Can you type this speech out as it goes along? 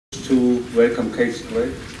to welcome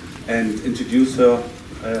Cathy and introduce her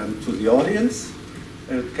to the audience.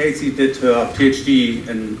 Cathy did her PhD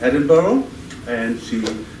in Edinburgh, and she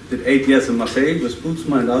did 8 years in Marseille with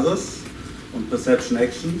Bootsma and others on perception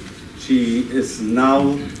action. She is now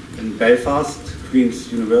in Belfast,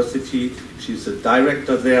 Queen's University. She's a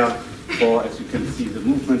director there for, as you can see, the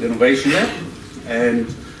Movement Innovation Lab,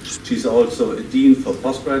 and she's also a dean for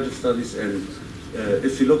postgraduate studies. And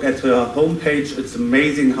if you look at her homepage, it's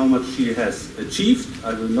amazing how much she has achieved.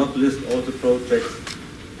 I will not list all the projects,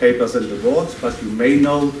 papers and awards, but you may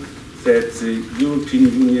know that the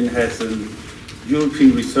European Union has a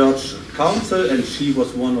European Research Council, and she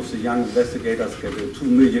was one of the young investigators, get a 2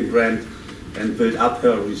 million grant and build up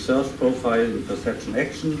her research profile in perception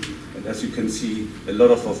action. And as you can see, a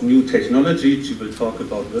lot of new technology. She will talk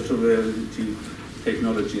about virtual reality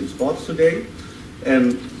technology in sports today.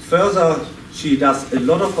 Further, she does a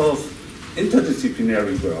lot of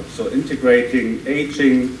interdisciplinary work, so integrating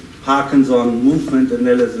aging, Parkinson, movement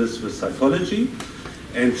analysis with psychology.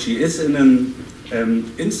 And she is in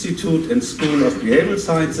an institute and school of behavioral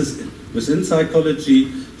sciences within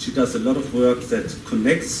psychology. She does a lot of work that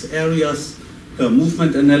connects areas. Her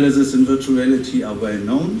movement analysis and virtual reality are well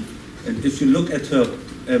known. And if you look at her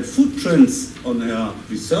footprints on her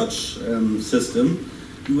research system,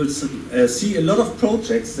 you will see a lot of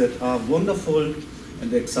projects that are wonderful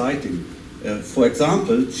and exciting. For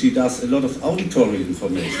example, she does a lot of auditory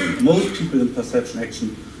information. Most people in perception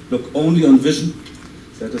action look only on vision.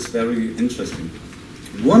 That is very interesting.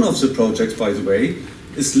 One of the projects, by the way,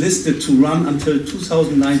 is listed to run until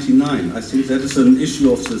 2099. I think that is an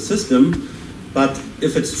issue of the system, but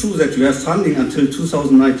if it's true that you have funding until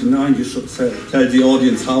 2099, you should tell the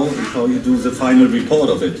audience how and how you do the final report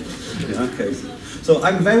of it. Yeah, okay. So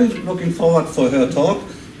I'm very looking forward for her talk,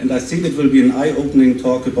 and I think it will be an eye-opening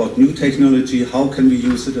talk about new technology, how can we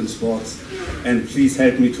use it in sports, and please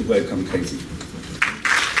help me to welcome Cathy.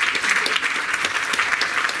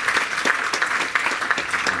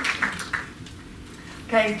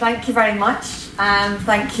 Okay, thank you very much, and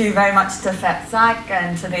thank you very much to FEPSAC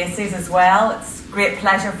and to the ACES as well. It's a great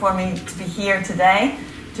pleasure for me to be here today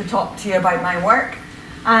to talk to you about my work.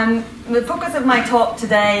 The focus of my talk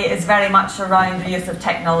today is very much around the use of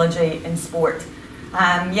technology in sport.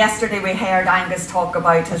 Yesterday we heard Angus talk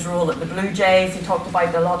about his role at the Blue Jays. He talked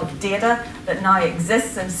about a lot of data that now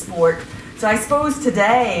exists in sport. So I suppose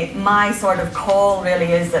today my sort of call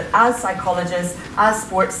really is that as psychologists, as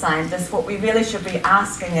sports scientists, what we really should be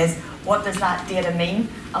asking is, what does that data mean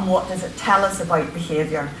and what does it tell us about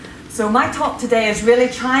behaviour? So my talk today is really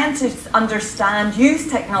trying to understand, use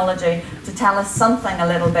technology to tell us something a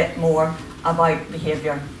little bit more about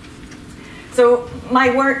behaviour. So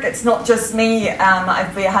my work, it's not just me.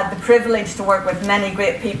 I've had the privilege to work with many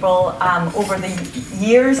great people over the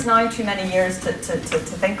years now, too many years to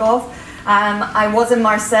think of. I was in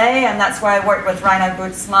Marseille, and that's where I worked with Reinhard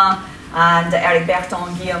Bootsma and Eric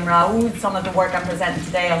Berton, Guillaume Raoult. Some of the work I'm presenting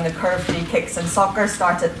today on the curve free kicks in soccer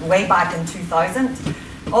started way back in 2000.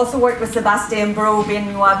 Also worked with Sébastien Brault,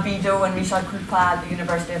 Benoit Bidot and Michel Culpa at the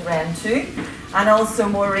University of Rennes too. And also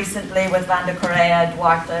more recently with Vanda Correa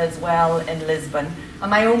Duarte as well in Lisbon. And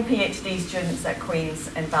my own PhD students at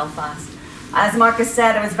Queen's in Belfast. As Marcus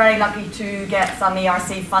said, I was very lucky to get some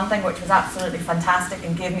ERC funding, which was absolutely fantastic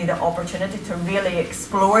and gave me the opportunity to really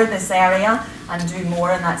explore this area and do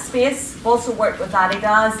more in that space. I've also worked with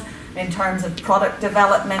Adidas in terms of product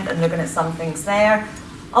development and looking at some things there.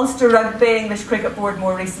 Ulster Rugby, English Cricket Board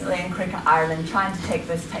more recently, and Cricket Ireland, trying to take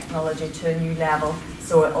this technology to a new level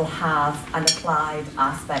so it will have an applied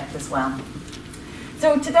aspect as well.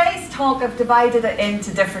 So today's talk, I've divided it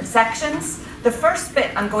into different sections. The first bit,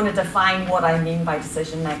 I'm going to define what I mean by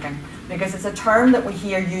decision making, because it's a term that we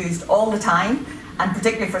hear used all the time, and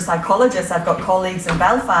particularly for psychologists, I've got colleagues in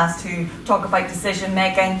Belfast who talk about decision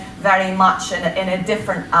making very much in a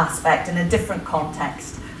different aspect, in a different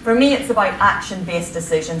context. For me, it's about action-based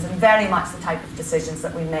decisions and very much the type of decisions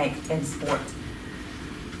that we make in sport.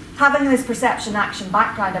 Having this perception-action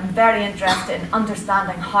background, I'm very interested in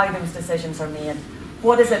understanding how those decisions are made.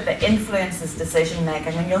 What is it that influences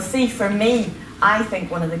decision-making? And you'll see, for me, I think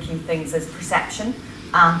one of the key things is perception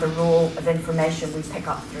and the role of information we pick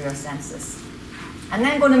up through our senses. And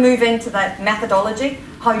then going to move into the methodology.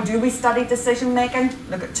 How do we study decision-making?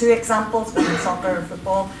 Look at 2 examples, one in soccer,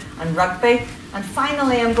 football, and rugby. And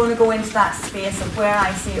finally, I'm going to go into that space of where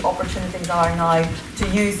I see opportunities are now to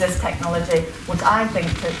use this technology, which I think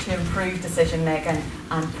to improve decision-making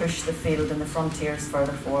and push the field and the frontiers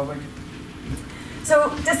further forward.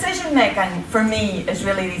 So decision-making, for me, is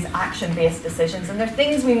really these action-based decisions, and they're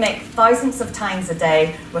things we make thousands of times a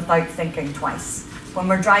day without thinking twice. When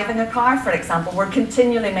we're driving a car, for example, we're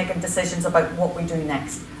continually making decisions about what we do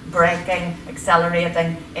next. Braking,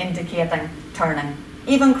 accelerating, indicating, turning,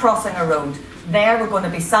 even crossing a road. There we're going to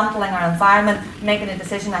be sampling our environment, making a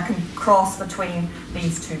decision I can cross between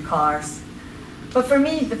these two cars. But for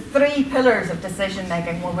me, the three pillars of decision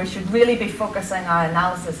making where we should really be focusing our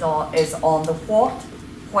analysis on is on the what,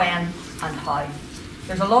 when, and how.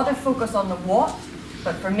 There's a lot of focus on the what,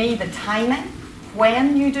 but for me, the timing,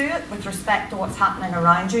 when you do it with respect to what's happening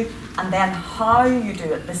around you, and then how you do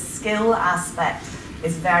it, the skill aspect,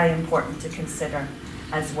 is very important to consider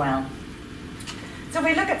as well. So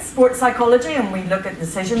we look at sports psychology and we look at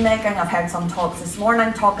decision making. I've heard some talks this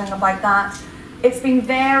morning talking about that. It's been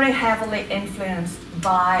very heavily influenced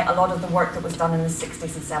by a lot of the work that was done in the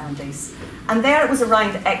 60s and 70s. And there it was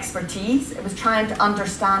around expertise. It was trying to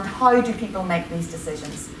understand how do people make these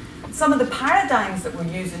decisions. Some of the paradigms that were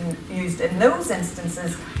used in those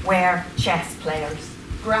instances were chess players,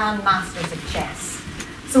 grandmasters of chess.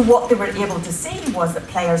 So what they were able to see was that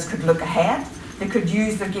players could look ahead, they could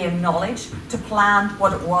use their game knowledge to plan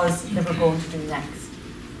what it was they were going to do next.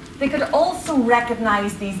 They could also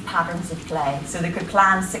recognise these patterns of play, so they could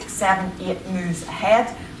plan 6, 7, 8 moves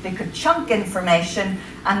ahead, they could chunk information,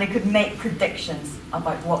 and they could make predictions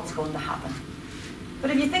about what's going to happen. But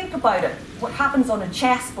if you think about it, what happens on a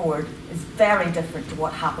chessboard is very different to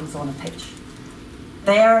what happens on a pitch.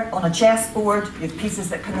 There, on a chessboard, you have pieces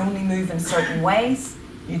that can only move in certain ways.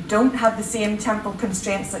 You don't have the same temporal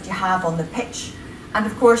constraints that you have on the pitch. And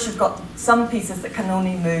of course, you've got some pieces that can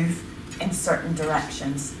only move in certain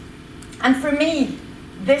directions. And for me,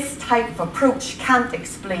 this type of approach can't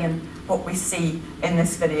explain what we see in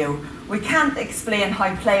this video. We can't explain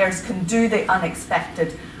how players can do the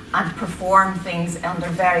unexpected and perform things under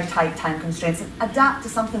very tight time constraints and adapt to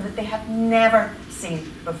something that they have never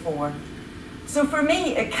seen before. So for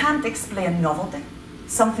me, it can't explain novelty,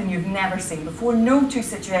 something you've never seen before. No two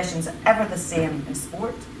situations are ever the same in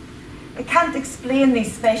sport. It can't explain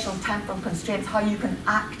these spatial temporal constraints, how you can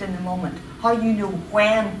act in the moment, how you know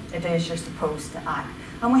when it is you're supposed to act.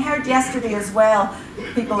 And we heard yesterday as well,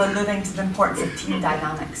 people alluding to the importance of team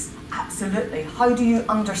dynamics. Absolutely. How do you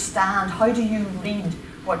understand, how do you read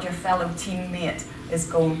what your fellow teammate is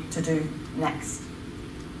going to do next?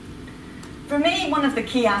 For me, one of the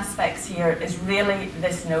key aspects here is really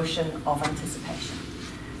this notion of anticipation.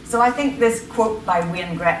 So I think this quote by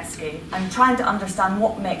Wayne Gretzky, I'm trying to understand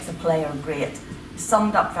what makes a player great, is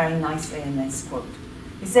summed up very nicely in this quote.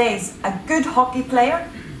 He says, a good hockey player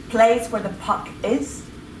plays where the puck is,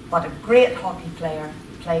 but a great hockey player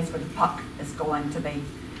plays where the puck is going to be.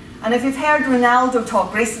 And if you've heard Ronaldo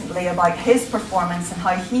talk recently about his performance and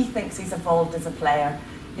how he thinks he's evolved as a player,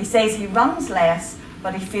 he says he runs less,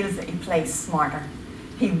 but he feels that he plays smarter.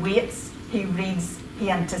 He waits, he reads,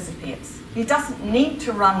 he anticipates. He doesn't need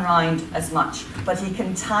to run round as much, but he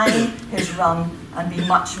can time his run and be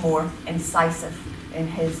much more incisive in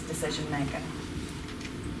his decision making.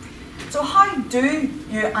 So how do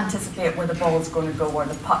you anticipate where the ball's going to go, where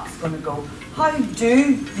the puck's going to go? How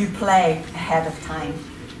do you play ahead of time?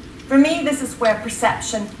 For me, this is where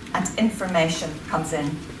perception and information comes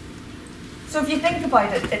in. So if you think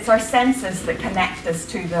about it, it's our senses that connect us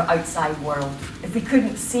to the outside world. If we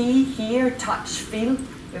couldn't see, hear, touch, feel,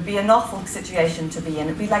 it would be an awful situation to be in.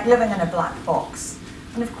 It would be like living in a black box.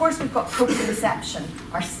 And of course we've got proprioception,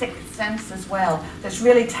 our sixth sense as well, that's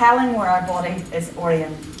really telling where our body is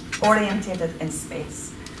orientated in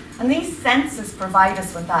space. And these senses provide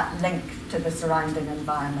us with that link to the surrounding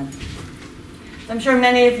environment. So I'm sure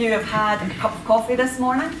many of you have had a cup of coffee this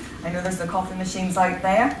morning. I know there's the coffee machines out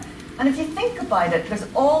there. And if you think about it, there's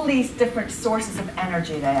all these different sources of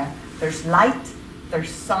energy there. There's light, there's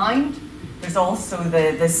sound, there's also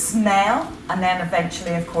the smell, and then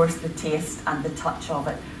eventually, of course, the taste and the touch of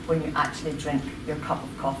it when you actually drink your cup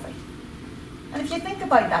of coffee. And if you think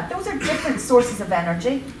about that, those are different sources of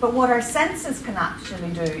energy, but what our senses can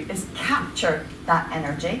actually do is capture that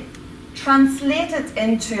energy, translate it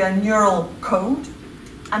into a neural code,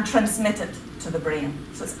 and transmit it to the brain.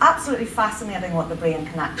 So it's absolutely fascinating what the brain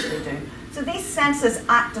can actually do. So these senses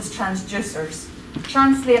act as transducers,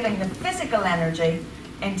 translating the physical energy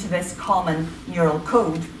into this common neural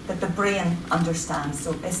code that the brain understands.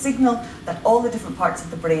 So a signal that all the different parts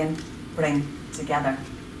of the brain bring together.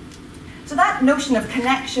 So that notion of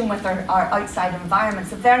connection with our outside environment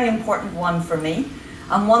is a very important one for me,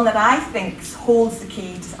 and one that I think holds the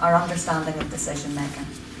key to our understanding of decision making.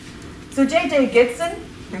 So J.J. Gibson,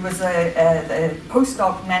 who was a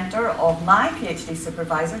postdoc mentor of my PhD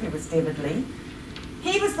supervisor, who was David Lee,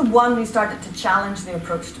 He was the one who started to challenge the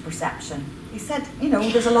approach to perception. He said, you know,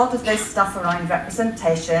 there's a lot of this stuff around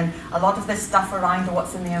representation, a lot of this stuff around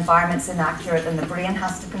what's in the environment's inaccurate and the brain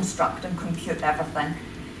has to construct and compute everything.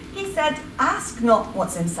 He said, ask not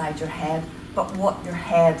what's inside your head, but what your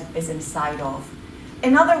head is inside of.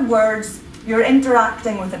 In other words, you're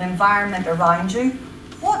interacting with an environment around you.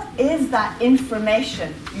 What is that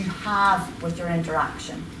information you have with your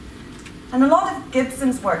interaction? And a lot of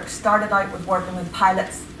Gibson's work started out with working with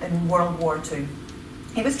pilots in World War II.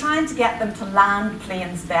 He was trying to get them to land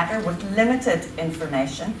planes better with limited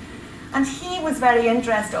information. And he was very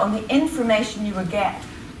interested on the information you would get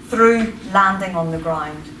through landing on the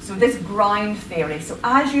ground. So this ground theory. So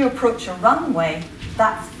as you approach a runway,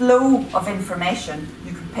 that flow of information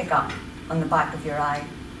you can pick up on the back of your eye.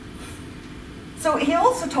 So he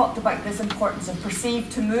also talked about this importance of perceive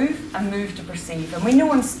to move and move to perceive. And we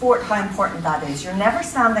know in sport how important that is. You're never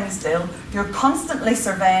standing still. You're constantly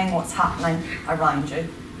surveying what's happening around you.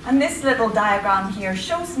 And this little diagram here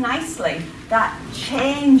shows nicely that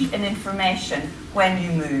change in information when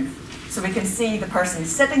you move. So we can see the person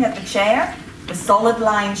sitting at the chair, the solid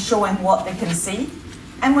line showing what they can see.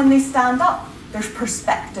 And when they stand up, their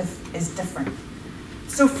perspective is different.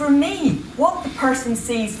 So for me, what the person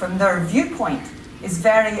sees from their viewpoint is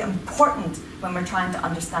very important when we're trying to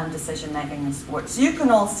understand decision making in sports. You can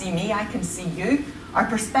all see me, I can see you. Our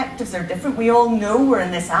perspectives are different. We all know we're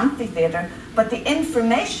in this amphitheatre, but the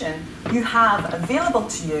information you have available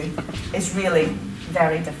to you is really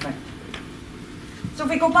very different. So if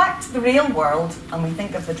we go back to the real world and we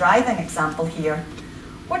think of the driving example here,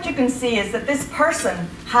 what you can see is that this person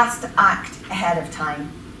has to act ahead of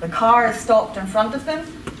time. The car is stopped in front of them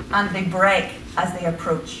and they brake as they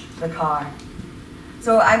approach the car.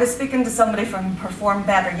 So I was speaking to somebody from Perform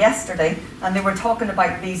Better yesterday and they were talking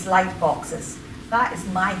about these light boxes. That is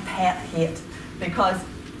my pet hate because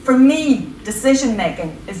for me, decision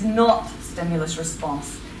making is not stimulus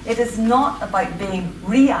response. It is not about being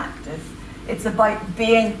reactive. It's about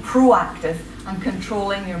being proactive and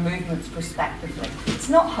controlling your movements prospectively. It's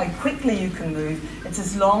not how quickly you can move, it's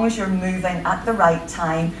as long as you're moving at the right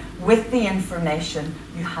time with the information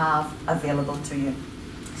you have available to you.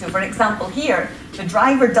 So for example here, the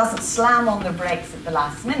driver doesn't slam on the brakes at the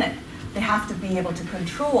last minute. They have to be able to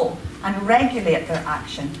control and regulate their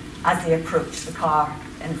action as they approach the car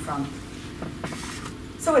in front.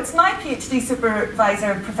 So it's my PhD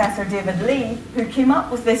supervisor, Professor David Lee, who came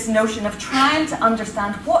up with this notion of trying to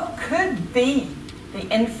understand what could be the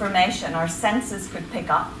information our senses could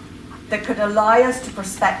pick up that could allow us to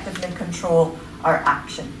prospectively control our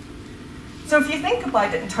action. So if you think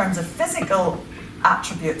about it in terms of physical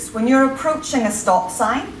attributes, when you're approaching a stop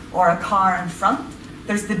sign or a car in front,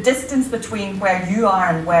 there's the distance between where you are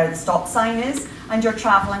and where the stop sign is, and you're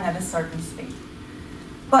traveling at a certain speed.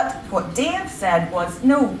 But what Dave said was,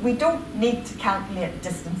 no, we don't need to calculate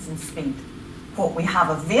distance and speed. What we have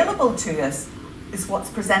available to us is what's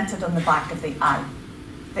presented on the back of the eye,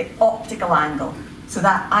 the optical angle. So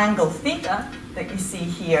that angle theta that you see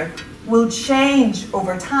here will change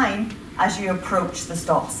over time as you approach the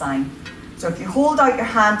stop sign. So if you hold out your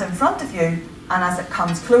hand in front of you, and as it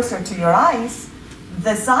comes closer to your eyes,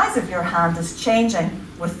 the size of your hand is changing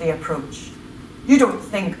with the approach. You don't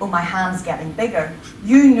think, oh, my hand's getting bigger.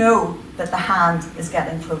 You know that the hand is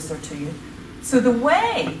getting closer to you. So the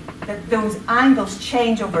way that those angles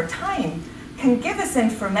change over time can give us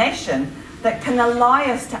information that can allow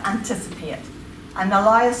us to anticipate and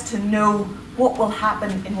allow us to know what will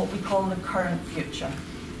happen in what we call the current future.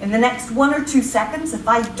 In the next 1 or 2 seconds, if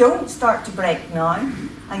I don't start to brake now,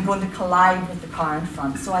 I'm going to collide with the car in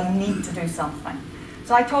front, so I need to do something.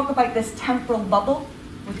 So I talk about this temporal bubble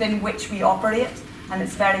within which we operate, and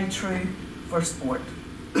it's very true for sport.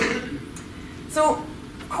 So,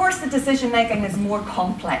 of course, the decision making is more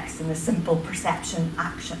complex than the simple perception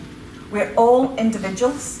action. We're all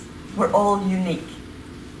individuals, we're all unique.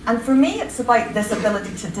 And for me, it's about this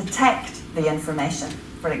ability to detect the information.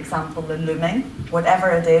 For example, the looming,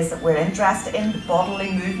 whatever it is that we're interested in, the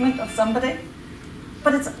bodily movement of somebody.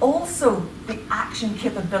 But it's also the action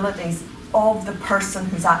capabilities of the person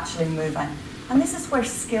who's actually moving. And this is where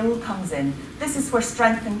skill comes in. This is where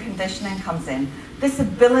strength and conditioning comes in. This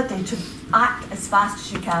ability to act as fast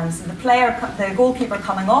as you can. So the goalkeeper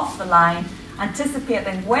coming off the line,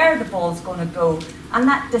 anticipating where the ball's going to go, and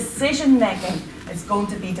that decision making is going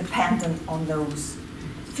to be dependent on those.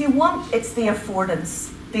 If you want, it's the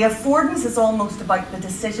affordance. The affordance is almost about the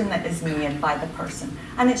decision that is made by the person,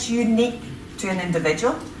 and it's unique to an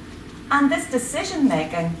individual. And this decision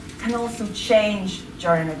making can also change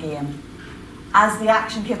during a game. As the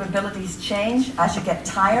action capabilities change, as you get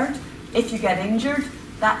tired, If you get injured,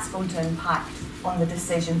 that's going to impact on the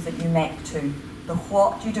decisions that you make too. The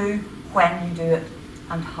what you do, when you do it,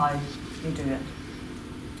 and how you do it.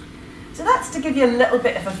 So that's to give you a little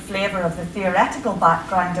bit of a flavour of the theoretical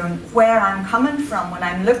background and where I'm coming from when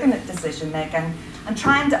I'm looking at decision making and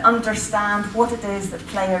trying to understand what it is that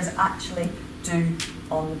players actually do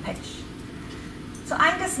on the pitch. So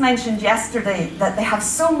Angus mentioned yesterday that they have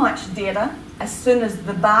so much data as soon as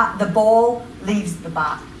the ball leaves the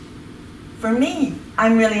bat. For me,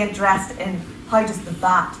 I'm really interested in how does the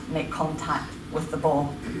bat make contact with the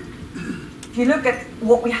ball. If you look at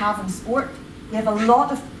what we have in sport, we have a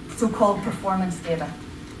lot of so-called performance data.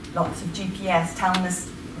 Lots of GPS telling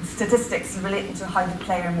us statistics relating to how the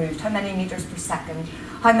player moved, how many meters per second,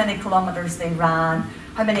 how many kilometers they ran,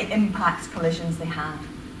 how many impact collisions they had.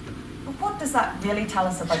 But what does that really tell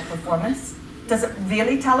us about performance? Does it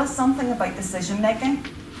really tell us something about decision making?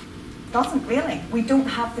 It doesn't really. We don't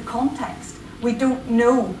have the context. We don't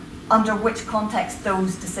know under which context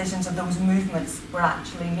those decisions or those movements were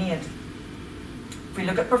actually made. If we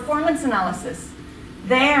look at performance analysis,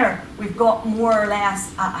 there we've got more or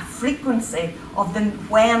less a frequency of the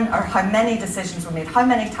when or how many decisions were made, how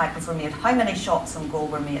many tackles were made, how many shots on goal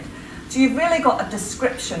were made. So you've really got a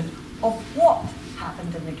description of what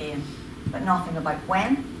happened in the game, but nothing about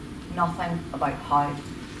when, nothing about how,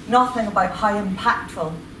 nothing about how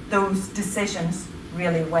impactful those decisions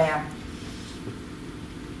really were.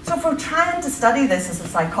 So if we're trying to study this as a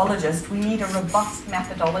psychologist, we need a robust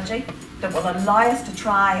methodology that will allow us to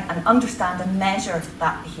try and understand and measure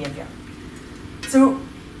that behaviour. So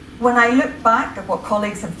when I look back at what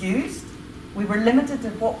colleagues have used, we were limited to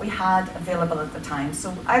what we had available at the time.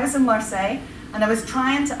 So I was in Marseille and I was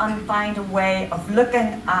trying to find a way of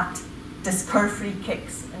looking at discurve-free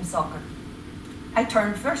kicks in soccer. I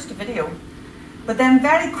turned first to video, but then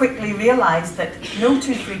very quickly realised that no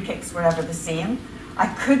 2 free kicks were ever the same. I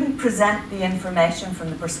couldn't present the information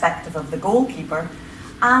from the perspective of the goalkeeper,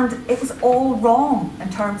 and it was all wrong in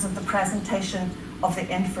terms of the presentation of the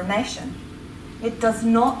information. It does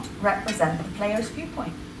not represent the player's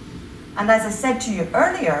viewpoint. And as I said to you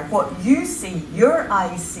earlier, what you see, your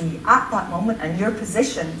eyes see at that moment and your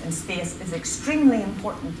position in space is extremely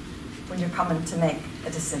important when you're coming to make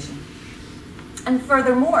a decision. And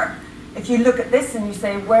furthermore, if you look at this and you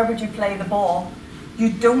say, where would you play the ball? You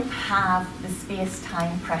don't have the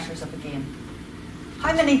space-time pressures of a game.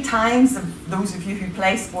 How many times, of those of you who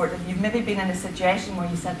play sport, have you maybe been in a situation where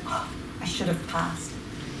you said, oh, I should have passed,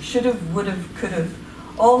 should have, would have, could have,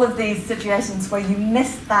 all of these situations where you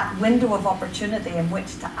missed that window of opportunity in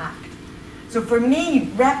which to act. So for me,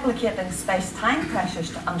 replicating space-time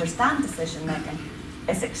pressures to understand decision-making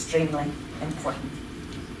is extremely important.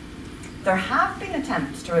 There have been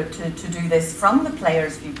attempts to do this from the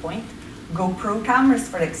player's viewpoint, GoPro cameras,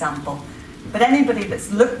 for example. But anybody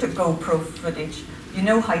that's looked at GoPro footage, you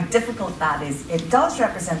know how difficult that is. It does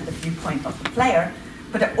represent the viewpoint of the player,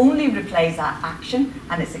 but it only replays that action,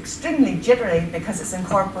 and it's extremely jittery because it's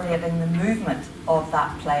incorporating the movement of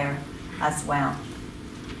that player as well.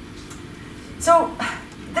 So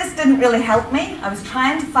this didn't really help me. I was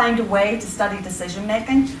trying to find a way to study decision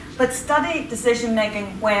making, but study decision making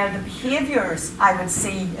where the behaviours I would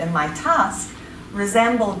see in my task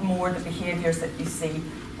resembled more the behaviours that you see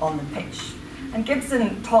on the pitch. And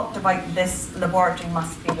Gibson talked about this laboratory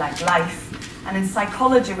must be like life. And in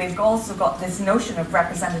psychology, we've also got this notion of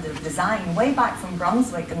representative design way back from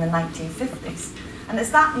Brunswick in the 1950s. And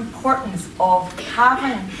it's that importance of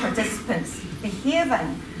having participants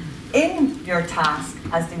behaving in your task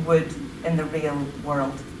as they would in the real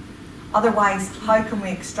world. Otherwise, how can we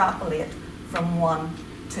extrapolate from one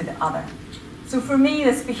to the other? So for me,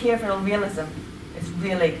 this behavioural realism is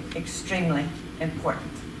really extremely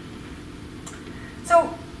important.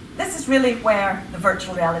 So this is really where the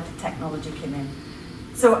virtual reality technology came in.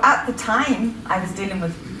 So at the time, I was dealing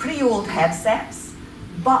with pretty old headsets,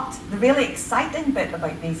 but the really exciting bit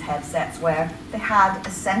about these headsets were they had a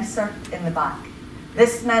sensor in the back.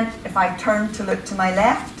 This meant if I turned to look to my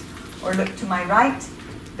left or look to my right,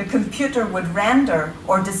 the computer would render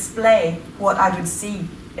or display what I would see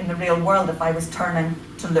in the real world if I was turning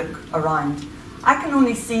to look around. I can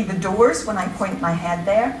only see the doors when I point my head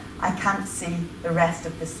there. I can't see the rest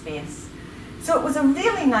of the space. So it was a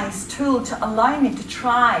really nice tool to allow me to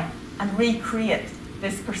try and recreate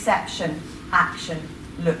this perception, action,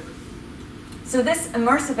 look. So this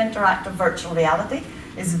immersive interactive virtual reality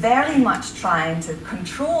is very much trying to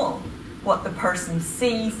control what the person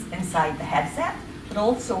sees inside the headset, but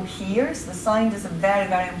also hears. The sound is very,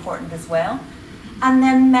 very important as well. And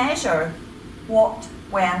then measure what,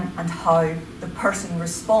 when, and how the person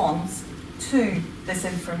responds to this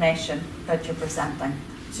information that you're presenting.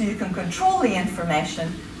 So you can control the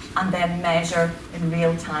information and then measure in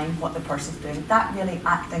real time what the person's doing. That really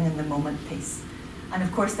acting in the moment piece. And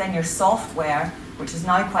of course then your software, which is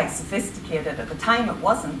now quite sophisticated, at the time it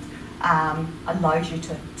wasn't, allows you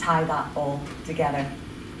to tie that all together.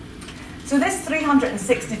 So this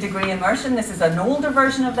 360-degree immersion, this is an older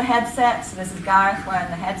version of the headset, so this is Gareth wearing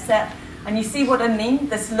the headset, and you see what I mean,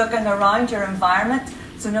 this looking around your environment.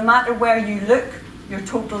 So no matter where you look, you're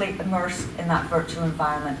totally immersed in that virtual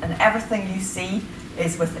environment, and everything you see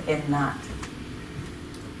is within that.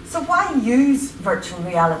 So why use virtual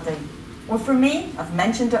reality? Well, for me, I've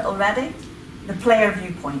mentioned it already, the player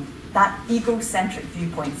viewpoint, that egocentric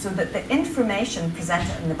viewpoint, so that the information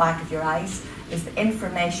presented in the back of your eyes is the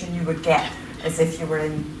information you would get as if you were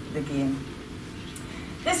in the game.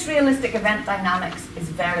 This realistic event dynamics is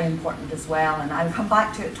very important as well, and I'll come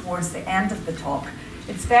back to it towards the end of the talk.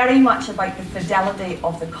 It's very much about the fidelity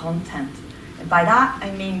of the content. And by that,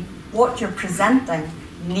 I mean what you're presenting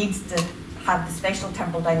needs to have the spatial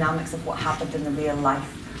temporal dynamics of what happened in the real life,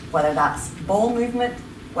 whether that's ball movement,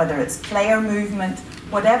 whether it's player movement,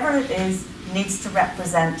 whatever it is, needs to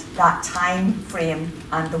represent that time frame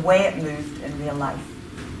and the way it moved in real life.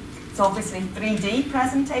 It's obviously 3D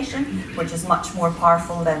presentation, which is much more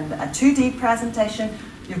powerful than a 2D presentation.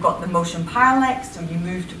 You've got the motion parallax, so you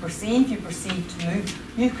move to perceive, you perceive to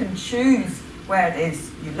move. You can choose where it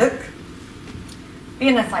is you look.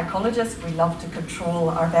 Being a psychologist, we love to control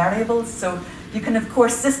our variables, so you can of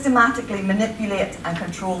course systematically manipulate and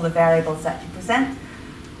control the variables that you present.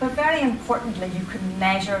 But very importantly, you can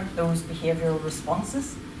measure those behavioural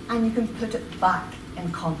responses and you can put it back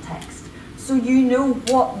in context. So you know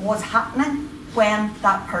what was happening when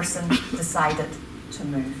that person decided to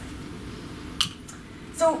move.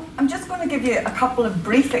 So I'm just going to give you a couple of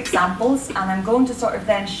brief examples, and I'm going to sort of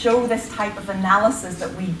then show this type of analysis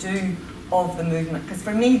that we do of the movement, because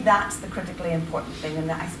for me that's the critically important thing, and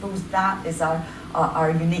I suppose that is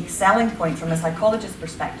our unique selling point from a psychologist's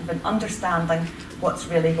perspective in understanding what's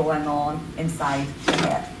really going on inside the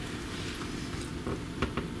head.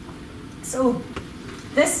 So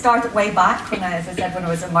this started way back when as I said, when I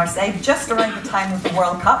was in Marseille, just around the time of the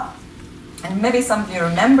World Cup. And maybe some of you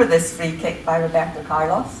remember this free kick by Roberto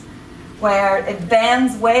Carlos, where it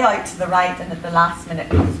bends way out to the right and at the last minute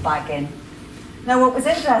goes back in. Now what was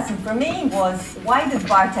interesting for me was, why did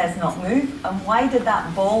Barthez not move, and why did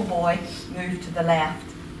that ball boy move to the left?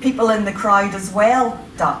 People in the crowd as well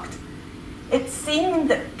ducked. It seemed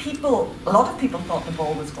that a lot of people thought the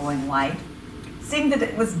ball was going wide. It seemed that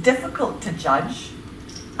it was difficult to judge.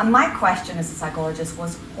 And my question as a psychologist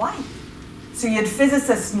was, why? So you had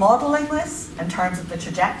physicists modelling this in terms of the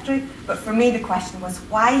trajectory, but for me the question was,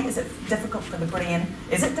 why is it difficult for the brain?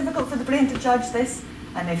 Is it difficult for the brain to judge this?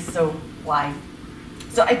 And if so, why?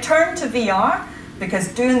 So I turned to VR, because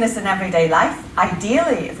doing this in everyday life,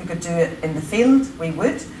 ideally if we could do it in the field, we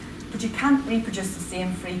would, but you can't reproduce the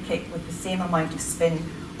same free kick with the same amount of spin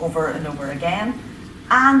over and over again.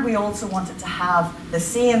 And we also wanted to have the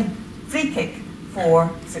same free kick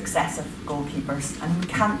for successive goalkeepers, and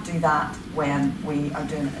we can't do that when we are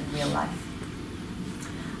doing it in real life.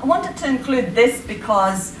 I wanted to include this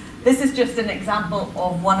because this is just an example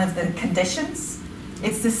of one of the conditions.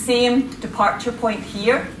 It's the same departure point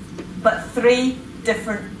here, but 3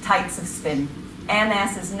 different types of spin.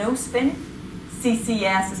 NS is no spin,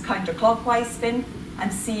 CCS is counterclockwise spin,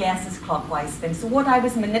 and CS is clockwise spin. So what I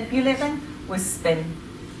was manipulating was spin.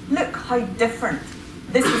 Look how different.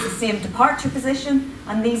 This was the same departure position,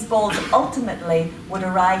 and these balls ultimately would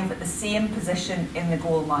arrive at the same position in the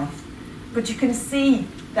goal mouth. But you can see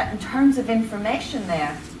that in terms of information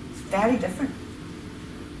there, it's very different.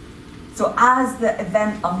 So as the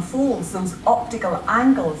event unfolds, those optical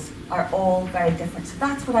angles are all very different. So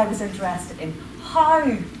that's what I was interested in.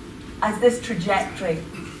 How, as this trajectory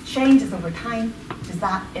changes over time, does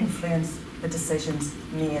that influence the decisions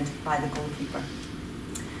made by the goalkeeper?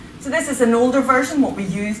 So this is an older version, what we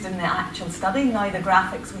used in the actual study. Now the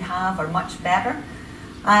graphics we have are much better.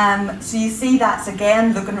 So you see that's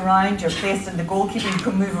again looking around, you're placed in the goalkeeper, you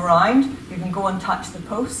can move around, you can go and touch the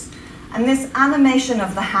post. And this animation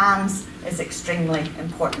of the hands is extremely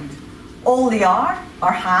important. All they are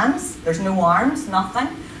hands, there's no arms, nothing.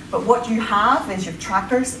 But what you have is your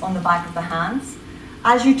trackers on the back of the hands.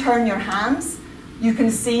 As you turn your hands, you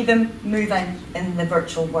can see them moving in the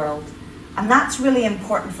virtual world. And that's really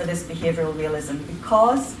important for this behavioural realism,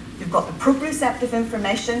 because you've got the proprioceptive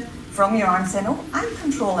information from your arm saying, oh, I'm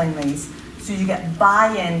controlling these. So you get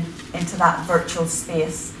buy-in into that virtual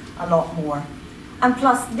space a lot more. And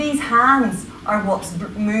plus, these hands are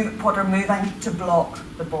what are moving to block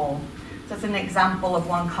the ball. as an example of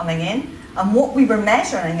one coming in. And what we were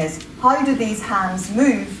measuring is how do these hands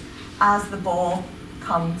move as the ball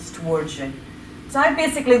comes towards you. So I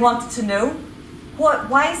basically wanted to know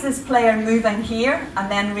why is this player moving here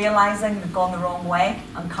and then realizing they've gone the wrong way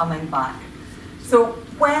and coming back. So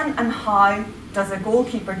when and how does a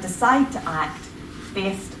goalkeeper decide to act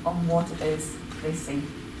based on what it is they see?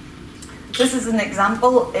 This is an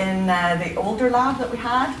example in the older lab that we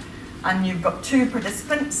had, and you've got two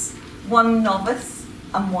participants, one novice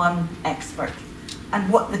and one expert.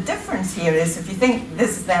 And what the difference here is, if you think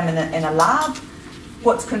this is them in a lab,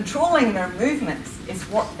 what's controlling their movements is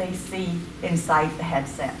what they see inside the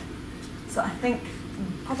headset. So I think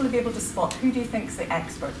you'll probably be able to spot, who do you think's the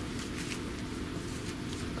expert?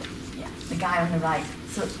 Yeah, the guy on the right.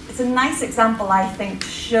 So it's a nice example, I think, to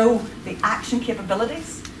show the action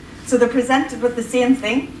capabilities. So they're presented with the same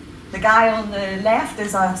thing. The guy on the left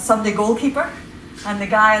is a Sunday goalkeeper, and the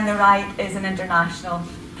guy on the right is an international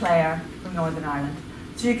player from Northern Ireland.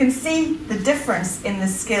 So you can see the difference in the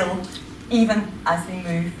skill even as they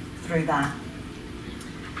move through that.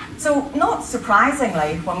 So not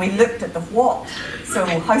surprisingly, when we looked at the what, so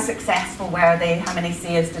how successful were they, how many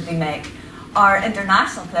saves did they make, our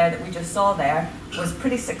international player that we just saw there was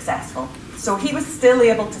pretty successful. So he was still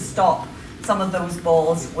able to stop some of those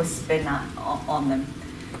balls with spin on them.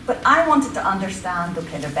 But I wanted to understand,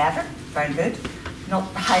 okay, they're better, very good, not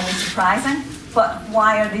highly surprising, but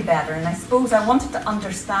why are they better? And I suppose I wanted to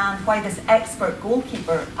understand why this expert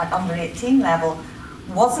goalkeeper at under 18 level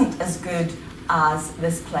wasn't as good as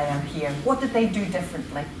this player here. What did they do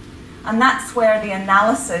differently? And that's where the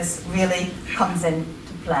analysis really comes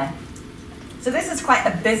into play. So this is quite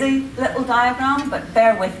a busy little diagram, but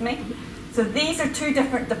bear with me. So these are two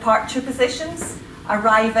different departure positions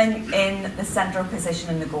arriving in the central position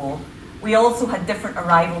in the goal. We also had different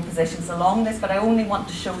arrival positions along this, but I only want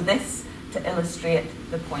to show this to illustrate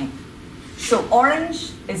the point. So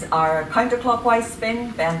orange is our counterclockwise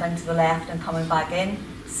spin, bending to the left and coming back in.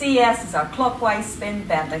 CS is our clockwise spin,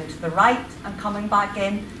 bending to the right and coming back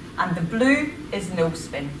in. And the blue is no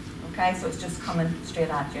spin, okay? So it's just coming straight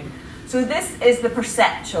at you. So this is the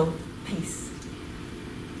perceptual piece.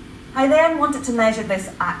 I then wanted to measure this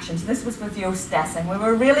action. So this was with Joost Dessing. We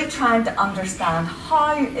were really trying to understand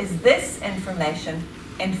how is this information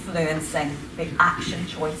influencing the action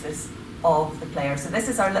choices of the player. So this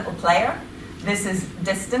is our little player. This is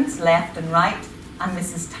distance, left and right, and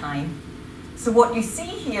this is time. So what you see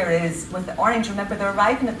here is with the orange, remember they're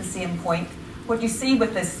arriving at the same point. What you see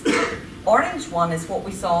with this orange one is what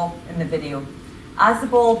we saw in the video. As the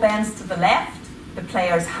ball bends to the left, the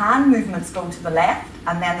player's hand movements go to the left,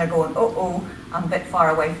 and then they're going, oh, I'm a bit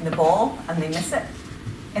far away from the ball, and they miss it.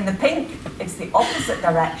 In the pink, it's the opposite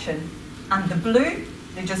direction, and the blue,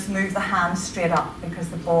 they just move the hand straight up because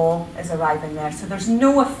the ball is arriving there. So there's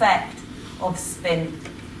no effect of spin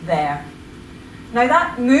there. Now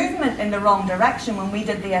that movement in the wrong direction, when we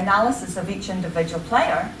did the analysis of each individual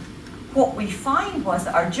player, what we find was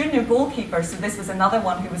that our junior goalkeeper, so this was another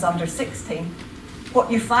one who was under 16, what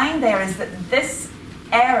you find there is that this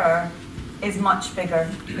error is much bigger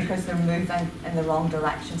because they're moving in the wrong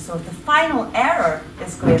direction. So if the final error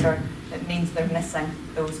is greater, it means they're missing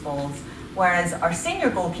those balls. Whereas our senior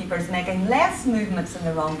goalkeeper is making less movements in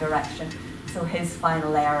the wrong direction, so his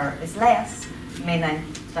final error is less, meaning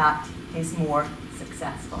that he's more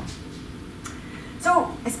successful.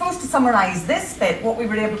 So I suppose to summarise this bit, what we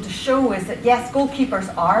were able to show is that yes,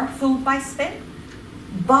 goalkeepers are fooled by spin,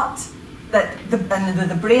 but that the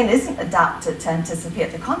brain isn't adapted to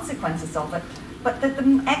anticipate the consequences of it, but that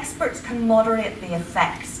the experts can moderate the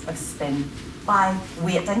effects of spin by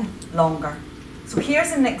waiting longer. So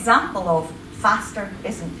here's an example of faster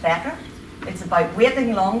isn't better. It's about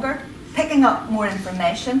waiting longer, picking up more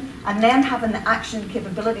information, and then having the action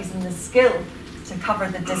capabilities and the skill to cover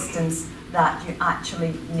the distance that you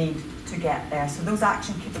actually need to get there. So those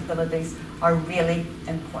action capabilities are really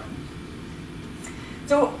important.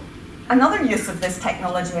 So another use of this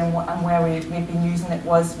technology and where we've been using it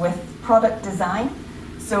was with product design.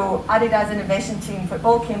 So Adidas Innovation Team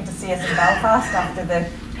Football came to see us in Belfast after the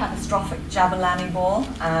catastrophic Javelani ball.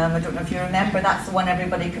 I don't know if you remember, that's the one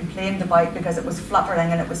everybody complained about because it was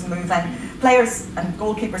fluttering and it was moving. Players and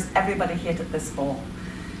goalkeepers, everybody hated this ball.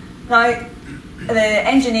 Now, the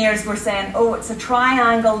engineers were saying, oh, it's a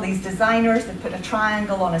triangle. These designers, they put a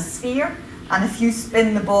triangle on a sphere, and if you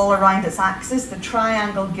spin the ball around its axis, the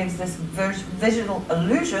triangle gives this visual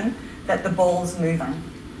illusion that the ball's moving.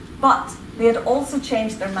 But they had also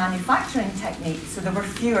changed their manufacturing technique, so there were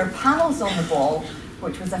fewer panels on the ball,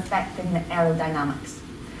 which was affecting the aerodynamics.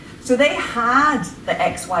 So So they had the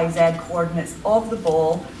XYZ coordinates of the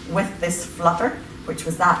ball with this flutter, which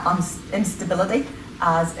was that instability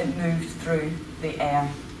as it moved through the air.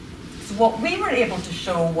 So what we were able to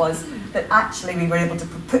show was that actually we were able to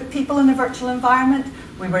put people in a virtual environment.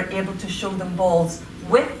 We were able to show them balls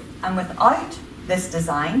with and without this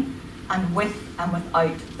design, and with and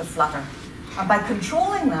without the flutter. And by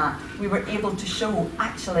controlling that, we were able to show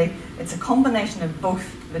actually it's a combination of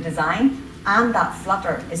both the design and that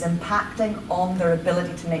flutter is impacting on their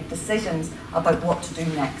ability to make decisions about what to do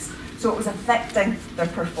next. So it was affecting their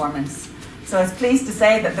performance. So I was pleased to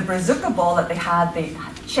say that the bazooka ball that they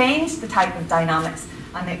changed the type of dynamics,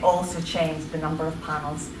 and they also changed the number of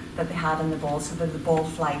panels that they had in the ball so that the ball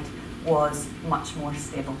flight was much more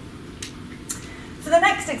stable. So the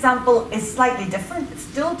next example is slightly different. It's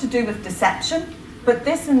still to do with deception, but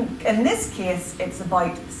in this case, it's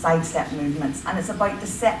about sidestep movements, and it's about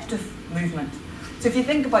deceptive movement. So if you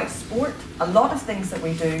think about sport, a lot of things that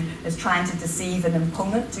we do is trying to deceive an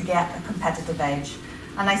opponent to get a competitive edge.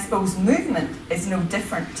 And I suppose movement is no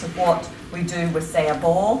different to what we do with, say, a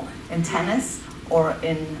ball in tennis or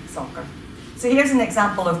in soccer. So here's an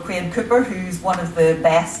example of Quaid Cooper, who's one of the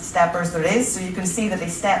best steppers there is. So you can see that he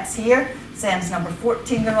steps here, sends number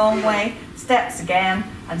 14 the wrong way, steps again,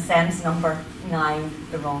 and sends number 9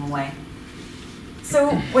 the wrong way.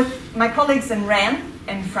 So with my colleagues in Rennes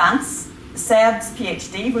in France, Seb's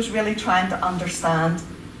PhD was really trying to understand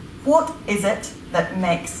what is it that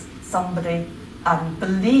makes somebody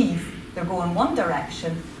believe they're going one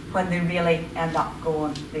direction when they really end up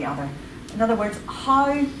going the other. In other words,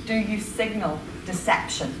 how do you signal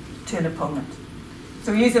deception to an opponent?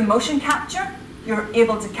 So using motion capture, you're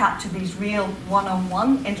able to capture these real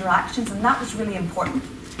one-on-one interactions, and that was really important.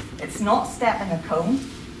 It's not stepping a cone.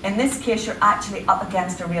 In this case, you're actually up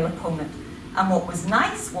against a real opponent. And what was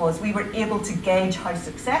nice was we were able to gauge how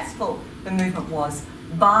successful the movement was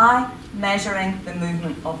by measuring the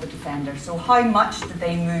movement of the defender. So how much did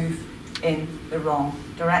they move in the wrong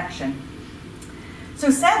direction? So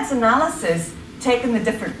Seb's analysis, taking the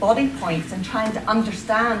different body points and trying to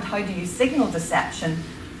understand how do you signal deception,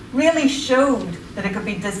 really showed that it could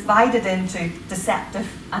be divided into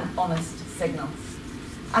deceptive and honest signals.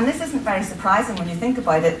 And this isn't very surprising when you think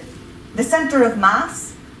about it. The centre of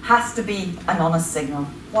mass has to be an honest signal.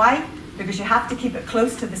 Why? Because you have to keep it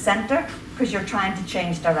close to the centre because you're trying to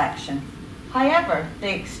change direction. However, the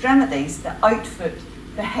extremities, the outfoot,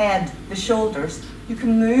 the head, the shoulders, you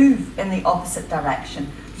can move in the opposite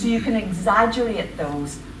direction. So you can exaggerate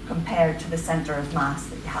those compared to the centre of mass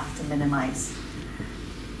that you have to minimise.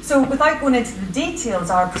 So without going into the details,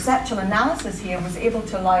 our perceptual analysis here was able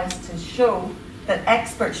to allow us to show that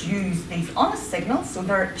experts use these honest signals, so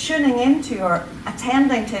they're tuning into or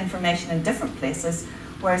attending to information in different places,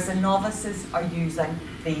 whereas the novices are using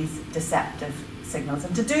these deceptive signals.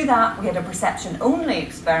 And to do that, we had a perception-only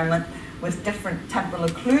experiment with different temporal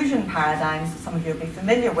occlusion paradigms that some of you will be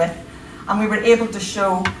familiar with, and we were able to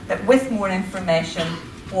show that with more information,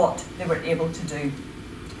 what they were able to do.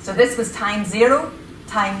 So this was time 0,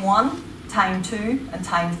 time 1, time 2, and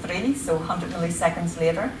time 3, so 100 milliseconds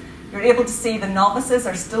later. You're able to see the novices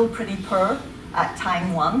are still pretty poor at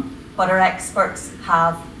time 1, but our experts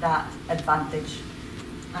have that advantage.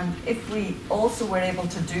 And if we also were able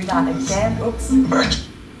to do that again, oops, maybe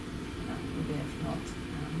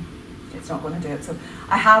it's not going to do it. So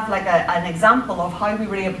I have like an example of how we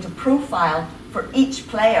were able to profile for each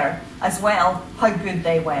player as well how good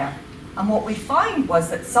they were. And what we found was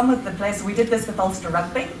that some of the players, so we did this with Ulster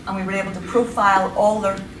Rugby, and we were able to profile all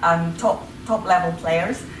their top level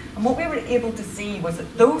players. And what we were able to see was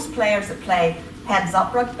that those players that play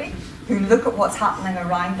heads-up rugby, who look at what's happening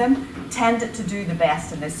around them, tended to do the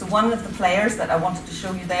best in this. So one of the players that I wanted to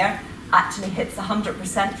show you there actually hits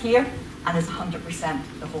 100% here and is 100%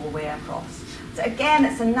 the whole way across. So again,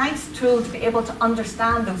 it's a nice tool to be able to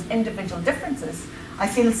understand those individual differences. I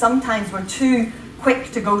feel sometimes we're too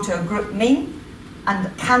quick to go to a group mean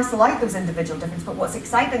and cancel out those individual differences. But what's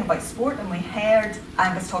exciting about sport, and we heard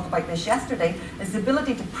Angus talk about this yesterday, is the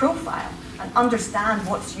ability to profile and understand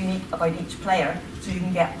what's unique about each player so you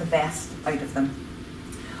can get the best out of them.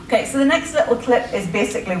 Okay, so the next little clip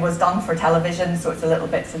was done for television, so it's a little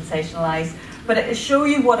bit sensationalized, but it will show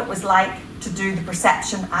you what it was like to do the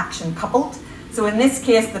perception action coupled. So in this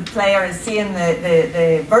case, the player is seeing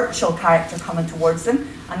the virtual character coming towards them,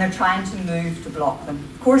 and they're trying to move to block them.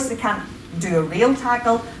 Of course, they can't do a real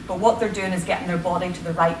tackle, but what they're doing is getting their body to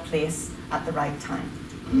the right place at the right time.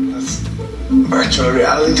 That's virtual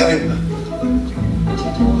reality time.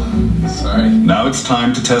 Sorry. Now it's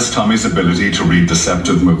time to test Tommy's ability to read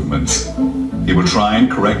deceptive movements. He will try and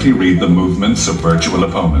correctly read the movements of virtual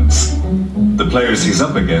opponents. The players he's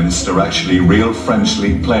up against are actually real French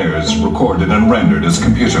League players, recorded and rendered as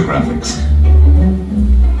computer graphics.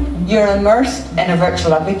 You're immersed in a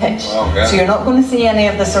virtual rugby pitch. Okay. So you're not going to see any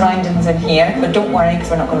of the surroundings in here, but don't worry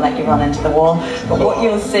because we're not going to let you run into the wall. But what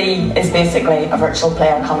you'll see is basically a virtual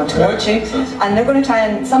player coming towards you, and they're going to try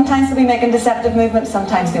and, sometimes they'll be making deceptive movements,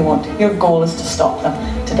 sometimes they won't. Your goal is to stop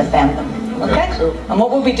them, to defend them. Okay? Cool. And what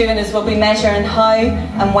we'll be doing is we'll be measuring how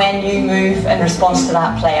and when you move in response to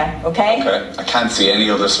that player, okay? Okay. I can't see any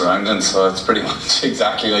other surroundings, so it's pretty much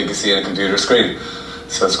exactly like you see on a computer screen.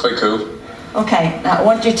 So it's quite cool. Okay, now I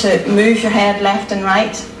want you to move your head left and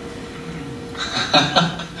right.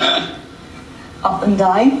 Up and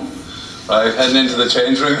down. Right, heading into the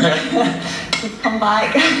change room here. Just come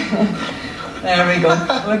back. There we go.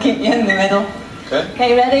 We'll keep you in the middle. Okay.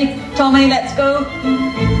 Okay, ready? Tommy, let's go.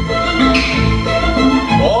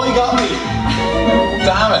 Oh, you got me!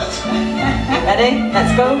 Damn it! Ready?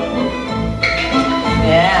 Let's go.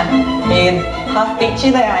 Yeah, he half beat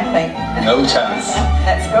you there, I think. No chance.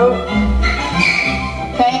 Let's go.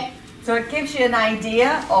 Okay. So it gives you an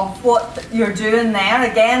idea of what you're doing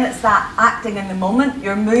there. Again, it's that acting in the moment.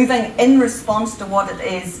 You're moving in response to what it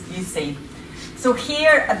is you see. So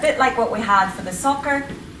here, a bit like what we had for the soccer,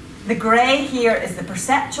 the grey here is the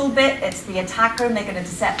perceptual bit. It's the attacker making a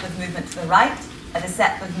deceptive movement to the right, a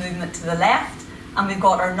deceptive movement to the left, and we've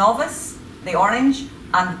got our novice, the orange,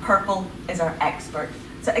 and the purple is our expert.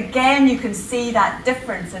 So again, you can see that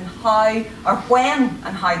difference in how or when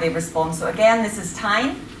and how they respond. So again, this is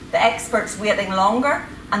time. The expert's waiting longer,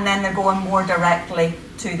 and then they're going more directly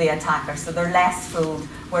to the attacker. So they're less fooled.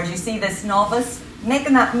 Whereas you see this novice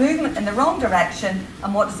making that movement in the wrong direction,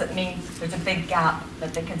 and what does it mean? There's a big gap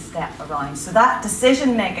that they can step around. So that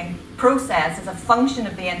decision-making process as a function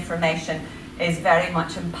of the information is very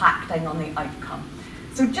much impacting on the outcome.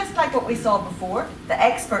 So just like what we saw before, the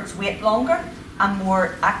experts wait longer and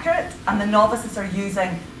more accurate, and the novices are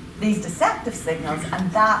using these deceptive signals,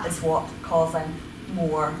 and that is what's causing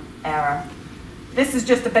more error. This is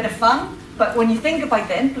just a bit of fun, but when you think about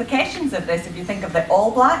the implications of this, if you think of the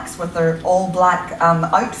All Blacks with their all black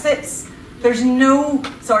outfits, there's no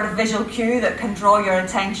sort of visual cue that can draw your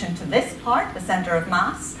attention to this part, the centre of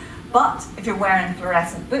mass, but if you're wearing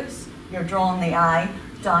fluorescent boots, you're drawing the eye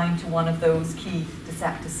down to one of those key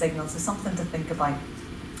deceptive signals. So something to think about.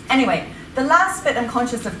 Anyway, the last bit, I'm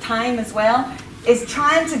conscious of time as well, is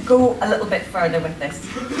trying to go a little bit further with this.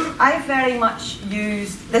 I very much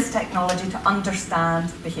used this technology to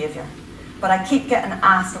understand behaviour. But I keep getting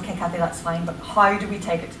asked, okay, Cathy, that's fine, but how do we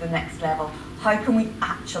take it to the next level? How can we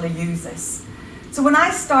actually use this? So when I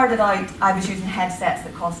started out, I was using headsets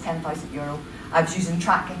that cost €10,000. I was using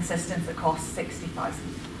tracking systems that cost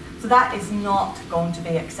 60,000. So that is not going to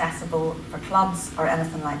be accessible for clubs or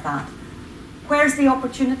anything like that. Where's the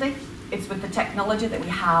opportunity? It's with the technology that we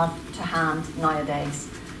have to hand nowadays.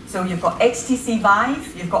 So you've got HTC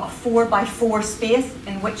Vive, you've got a 4x4 space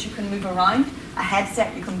in which you can move around, a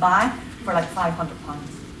headset you can buy for like £500.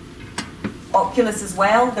 Oculus as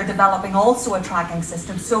well, they're developing also a tracking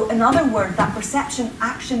system. So in other words, that perception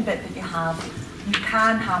action bit that you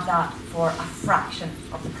can have that for a fraction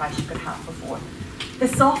of the price you could have before. The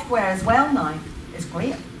software as well now is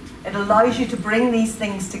great. It allows you to bring these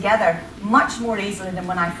things together much more easily than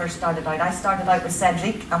when I first started out. I started out with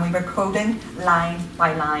Cedric and we were coding line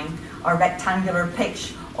by line, our rectangular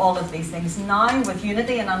pitch, all of these things. Now with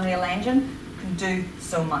Unity and Unreal Engine, you can do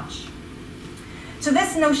so much. So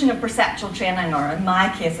this notion of perceptual training, or in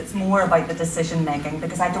my case, it's more about the decision making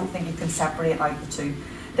because I don't think you can separate out the two.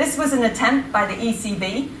 This was an attempt by the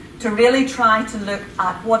ECB to really try to look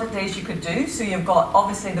at what it is you could do. So you've got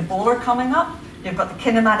obviously the bowler coming up, you've got the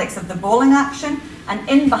kinematics of the bowling action, and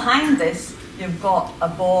in behind this, you've got a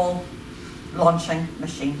ball launching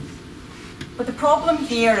machine. But the problem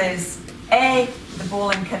here is, A, the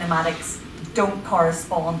bowling kinematics don't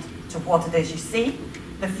correspond to what it is you see.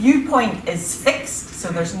 The viewpoint is fixed, so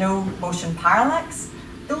there's no motion parallax.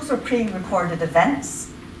 Those are pre-recorded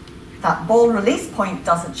events. That ball release point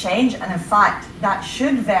doesn't change, and in fact, that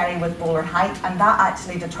should vary with bowler height, and that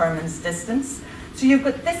actually determines distance. So you've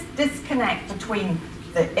got this disconnect between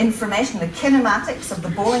the information, the kinematics of the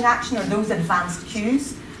bowling action, or those advanced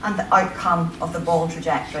cues, and the outcome of the ball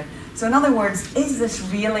trajectory. So in other words, is this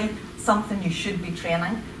really something you should be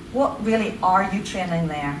training? What really are you training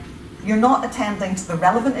there? You're not attending to the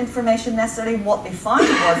relevant information necessarily. What they found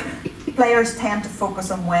was players tend to focus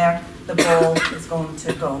on where the ball is going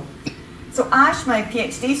to go. So Ash, my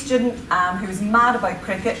PhD student, who was mad about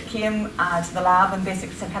cricket, came to the lab and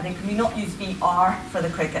basically said, Cathy, can we not use VR for the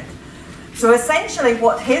cricket? So essentially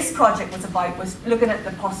what his project was about was looking at the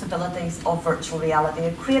possibilities of virtual reality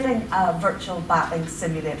and creating a virtual batting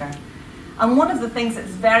simulator. And one of the things that's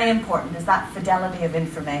very important is that fidelity of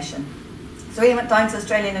information. So he went down to the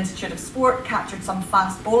Australian Institute of Sport, captured some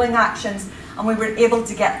fast bowling actions, and we were able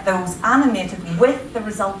to get those animated with the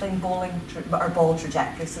resulting ball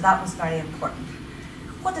trajectory. So that was very important.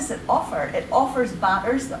 What does it offer? It offers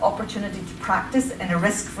batters the opportunity to practice in a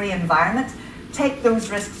risk-free environment, take those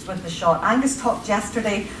risks with the shot. Angus talked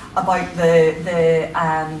yesterday about the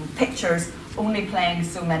pitchers only playing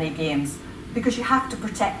so many games, because you have to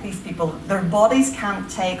protect these people. Their bodies can't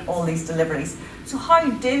take all these deliveries. So how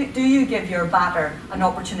do you give your batter an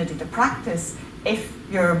opportunity to practice if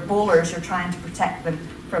your bowlers, you're trying to protect them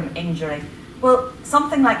from injury? Well,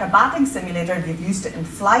 something like a batting simulator, they've used it in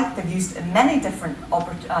flight, they've used it in many different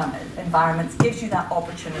environments, gives you that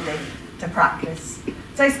opportunity to practice.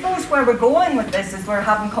 So I suppose where we're going with this is we're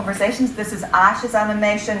having conversations. This is Ash's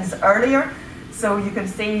animations earlier. So you can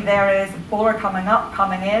see there is a bowler coming up,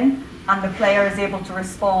 coming in, and the player is able to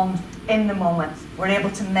respond in the moment. We're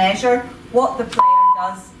able to measure what the player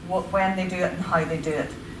does, when they do it, and how they do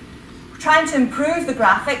it. We're trying to improve the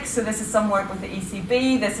graphics, so this is some work with the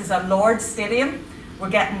ECB. This is a Lord's Stadium. We're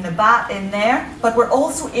getting the bat in there, but we're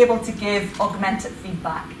also able to give augmented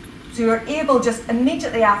feedback. So you're able, just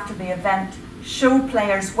immediately after the event, show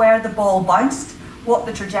players where the ball bounced, what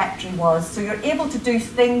the trajectory was. So you're able to do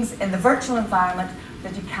things in the virtual environment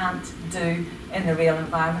that you can't do in the real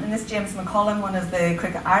environment. And this James McCollum, one of the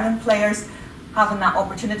Cricket Ireland players, having that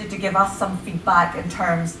opportunity to give us some feedback in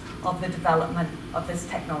terms of the development of this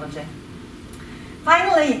technology.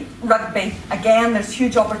 Finally, rugby. Again, there's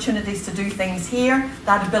huge opportunities to do things here.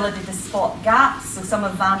 That ability to spot gaps. So some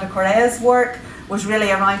of Van der Correa's work was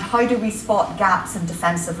really around how do we spot gaps in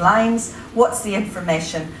defensive lines? What's the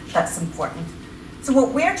information that's important? So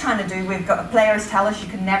what we're trying to do, we've got players tell us you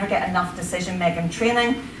can never get enough decision-making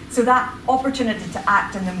training. So that opportunity to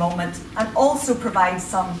act in the moment and also provide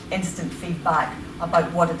some instant feedback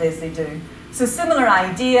about what it is they do. So similar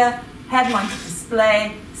idea, head-mounted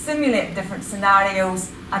display, simulate different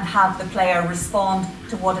scenarios and have the player respond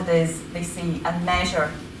to what it is they see and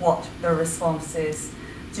measure what their response is.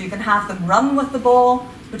 So you can have them run with the ball,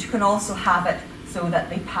 but you can also have it so that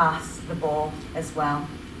they pass the ball as well.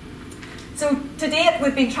 So to date,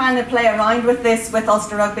 we've been trying to play around with this with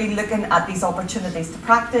Ulster Rugby, looking at these opportunities to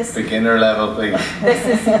practice. Beginner level, please. This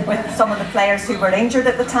is with some of the players who were injured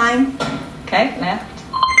at the time. Okay, left.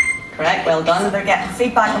 Correct, well done. So they're getting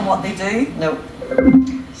feedback on what they do. No.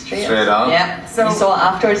 Straight on. Yeah. So you saw it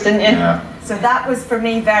afterwards, didn't you? Yeah. So that was for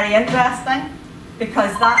me very interesting,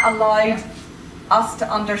 because that allowed us to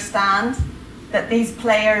understand that these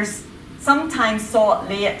players sometimes saw it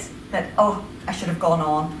late that, oh, I should have gone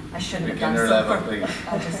on. I shouldn't have done so. Level, please.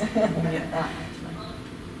 I'll just mute that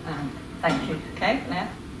actually. Thank you. Okay,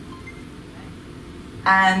 left.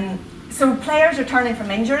 So players are turning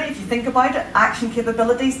from injury. If you think about it, action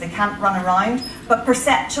capabilities, they can't run around, but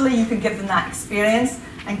perceptually you can give them that experience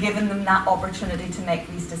and giving them that opportunity to make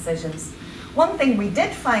these decisions. One thing we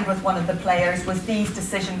did find with one of the players was these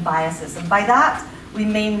decision biases, and by that we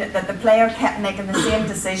mean that the player kept making the same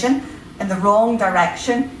decision in the wrong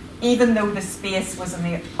direction, even though the space was in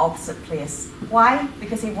the opposite place. Why?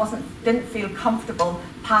 Because he didn't feel comfortable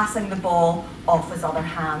passing the ball off his other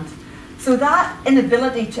hand. So that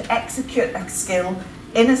inability to execute a skill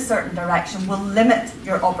in a certain direction will limit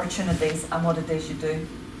your opportunities and what it is you do.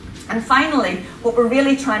 And finally, what we're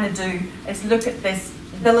really trying to do is look at this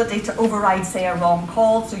ability to override, say, a wrong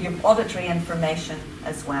call, so you have auditory information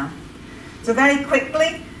as well. So very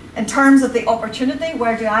quickly, in terms of the opportunity,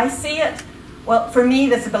 where do I see it? Well, for me,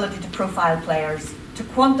 this ability to profile players, to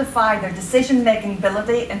quantify their decision-making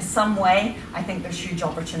ability in some way, I think there's huge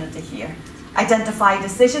opportunity here. Identify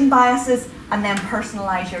decision biases and then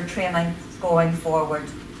personalise your training going forward.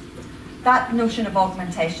 That notion of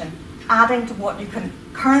augmentation, adding to what you can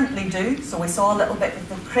currently do, so we saw a little bit with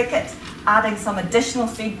the cricket, adding some additional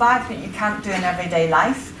feedback that you can't do in everyday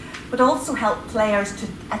life, but also help players to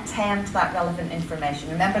attend to that relevant information.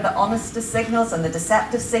 Remember the honest signals and the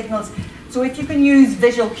deceptive signals. So if you can use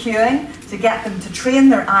visual cueing to get them to train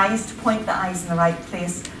their eyes, to point the eyes in the right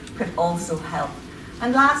place, could also help.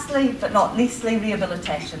 And lastly, but not leastly,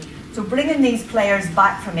 rehabilitation. So bringing these players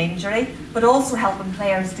back from injury, but also helping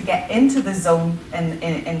players to get into the zone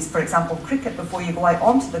in for example, cricket before you go out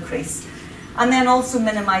onto the crease. And then also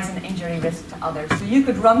minimising injury risk to others. So you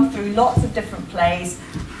could run through lots of different plays,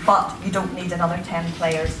 but you don't need another 10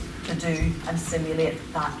 players to do and simulate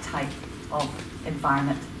that type of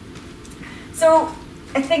environment. So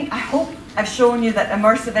I hope I've shown you that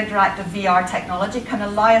immersive interactive VR technology can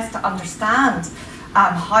allow us to understand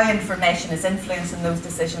how information is influencing those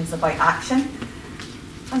decisions about action,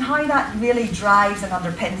 and how that really drives and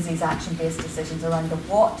underpins these action-based decisions around the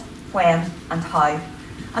what, when, and how.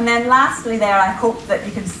 And then lastly there, I hope that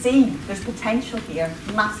you can see there's potential here,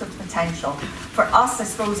 massive potential, for us, I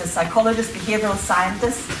suppose, as psychologists, behavioural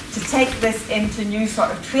scientists, to take this into new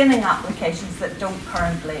sort of training applications that don't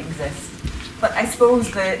currently exist. But I suppose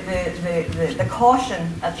the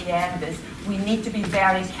caution at the end is we need to be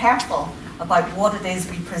very careful about what it is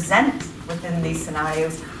we present within these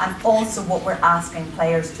scenarios, and also what we're asking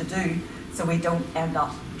players to do, so we don't end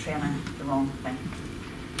up training the wrong thing.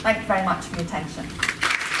 Thank you very much for your attention.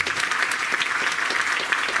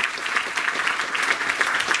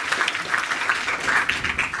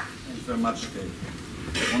 Thanks very much, Kate.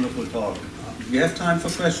 Wonderful talk. We have time for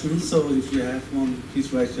questions, so if you have one,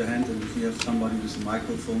 please raise your hand, and if you have somebody with a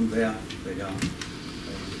microphone there they are.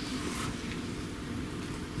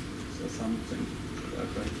 Is there something that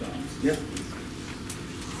I'd like to ask? Yeah.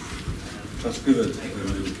 Just give it a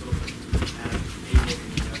minute.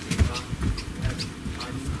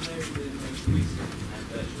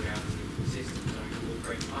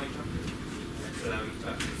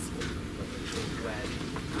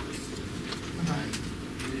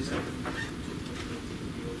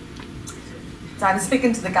 So I was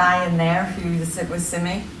speaking to the guy in there who was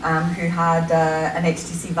Simi, who had an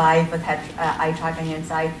HTC Vive with eye tracking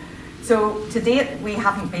inside. So to date, we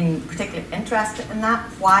haven't been particularly interested in that.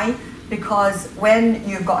 Why? Because when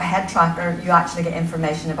you've got a head tracker, you actually get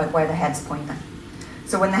information about where the head's pointing.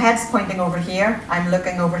 So when the head's pointing over here, I'm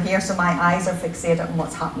looking over here, so my eyes are fixated on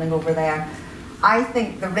what's happening over there. I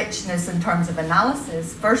think the richness in terms of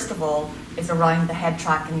analysis, first of all, is around the head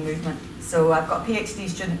tracking movement. So I've got a PhD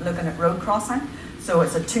student looking at road crossing. So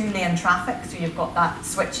it's a 2-lane traffic, so you've got that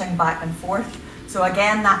switching back and forth. So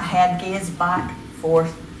again, that head gaze back,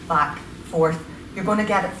 forth, back, forth. You're going to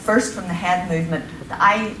get it first from the head movement. The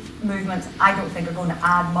eye movements, I don't think, are going to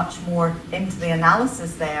add much more into the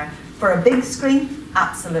analysis there. For a big screen,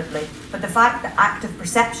 absolutely. But the fact that active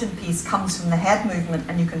perception piece comes from the head movement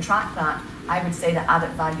and you can track that, I would say the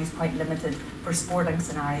added value is quite limited for sporting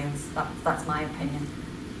scenarios. That's my opinion.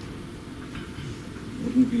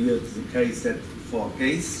 Wouldn't be the case that for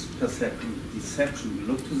gaze perception, deception, you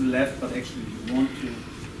look to the left, but actually you want to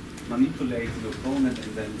manipulate the opponent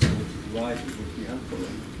and then go to the right, it would be helpful.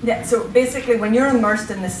 Yeah, so basically when you're immersed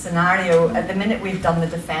in this scenario, at the minute we've done the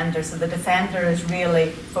defender, so the defender is really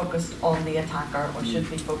focused on the attacker, or should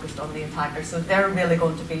be focused on the attacker, so they're really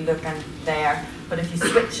going to be looking there. But if you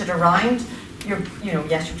switch it around,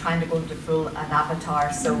 yes, you're trying to go into full an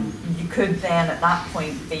avatar, so you could then at that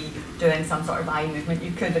point be doing some sort of eye movement.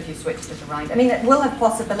 You could if you switched it around. I mean, it will have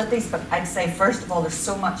possibilities, but I'd say first of all there's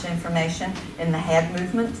so much information in the head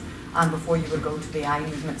movement before you would go to the eye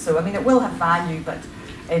movement. So I mean, it will have value, but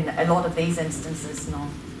in a lot of these instances, no.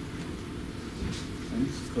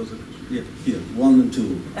 Thanks. Because here, 1 and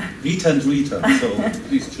 2. Rita and Rita, so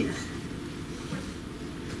please choose.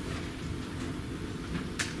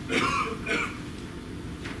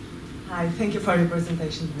 Hi, thank you for your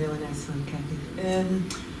presentation. Really nice one,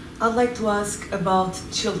 Cathy. I'd like to ask about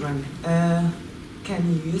children. Can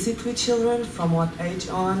you use it with children? From what age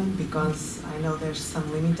on? Because I know there's some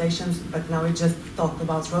limitations, but now we just talked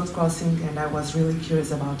about road crossing and I was really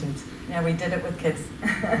curious about it. Yeah, we did it with kids.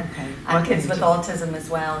 Okay. And kids with autism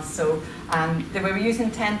as well. So we were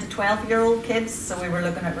using 10 to 12-year-old kids, so we were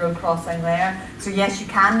looking at road crossing there. So yes, you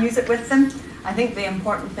can use it with them. I think the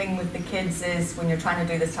important thing with the kids is when you're trying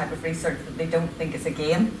to do this type of research that they don't think it's a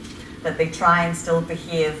game, that they try and still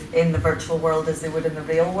behave in the virtual world as they would in the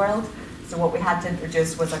real world. So what we had to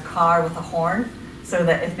introduce was a car with a horn, so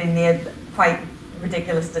that if they made quite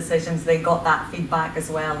ridiculous decisions, they got that feedback as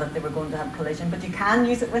well that they were going to have collision. But you can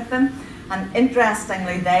use it with them. And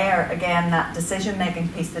interestingly there, again, that decision-making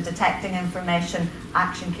piece, the detecting information,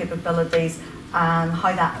 action capabilities, and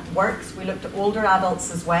how that works. We looked at older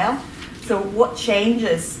adults as well. So what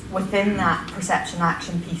changes within that perception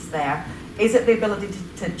action piece there? Is it the ability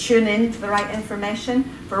to tune in to the right information?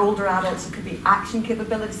 For older adults, it could be action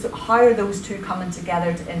capabilities. So how are those two coming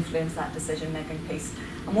together to influence that decision-making piece?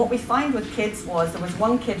 And what we found with kids was there was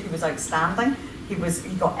one kid who was outstanding. He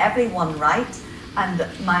got everyone right. And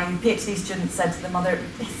my PhD student said to the mother,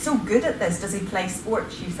 he's so good at this, does he play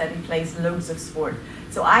sport? She said he plays loads of sport.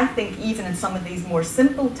 So I think even in some of these more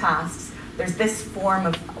simple tasks, there's this form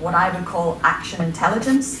of what I would call action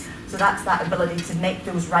intelligence. So that's that ability to make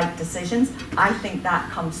those right decisions. I think that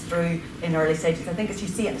comes through in early stages. I think as you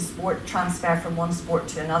see it in sport, transfer from one sport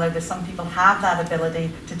to another, there's some people have that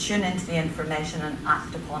ability to tune into the information and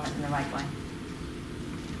act upon it in the right way.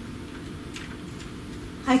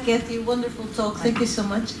 Hi Cathy, wonderful talk, thank you so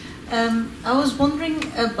much. I was wondering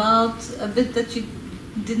about a bit that you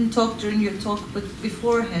didn't talk during your talk but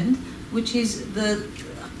beforehand, which is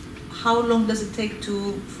how long does it take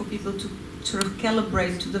for people to sort of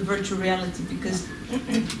calibrate to the virtual reality, because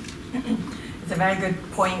it's a very good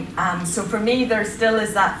point. So for me, there still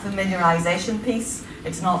is that familiarization piece.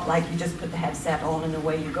 It's not like you just put the headset on and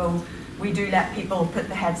away you go. We do let people put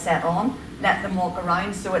the headset on, let them walk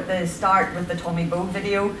around. So at the start with the Tommy Bow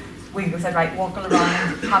video, we said, right, walk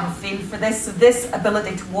around, have a feel for this. So this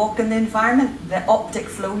ability to walk in the environment, the optic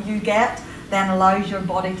flow you get, then allows your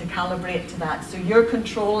body to calibrate to that. So you're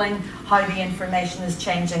controlling how the information is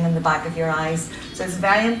changing in the back of your eyes. So it's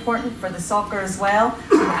very important for the soccer as well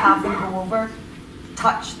to have them go over,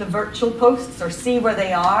 touch the virtual posts or see where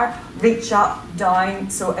they are, reach up, down.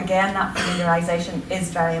 So again, that familiarization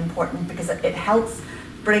is very important because it helps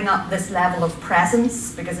bring up this level of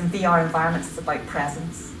presence, because in VR environments it's about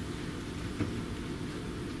presence.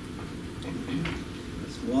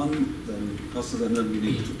 One, then Costa, and then we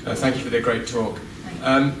need to... Thank you for the great talk.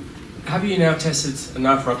 Have you now tested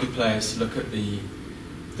enough rugby players to look at the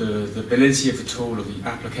ability of the tool or the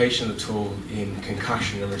application of the tool in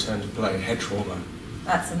concussion and return to play, head trauma?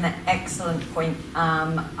 That's an excellent point.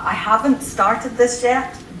 I haven't started this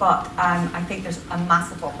yet, but I think there's a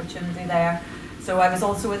massive opportunity there. So I was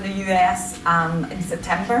also in the US in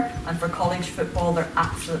September, and for college football, they're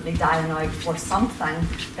absolutely dying out for something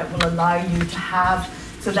that will allow you to have.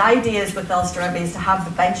 So the idea is with Ulster Rugby is to have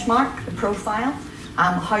the benchmark, the profile,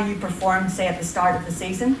 how you perform, say at the start of the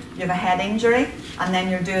season. You have a head injury, and then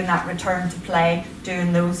you're doing that return to play,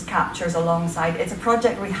 doing those captures alongside. It's a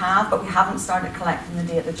project we have, but we haven't started collecting the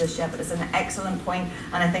data just yet, but it's an excellent point,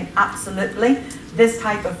 and I think absolutely this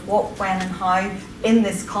type of what, when and how in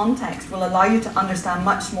this context will allow you to understand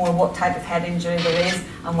much more what type of head injury there is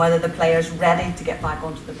and whether the player's ready to get back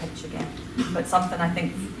onto the pitch again. But something I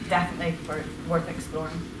think definitely worth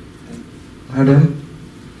exploring. Madam,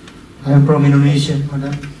 I am from Indonesia,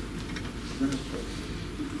 madam.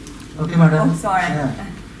 Okay, madam. Oh, sorry. Yeah.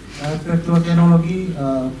 Virtual technology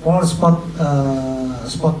for sport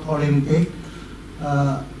Olympic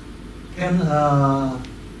can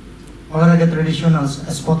olahraga traditional,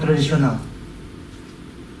 sport traditional.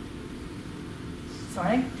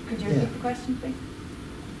 Sorry, could you repeat the question, please?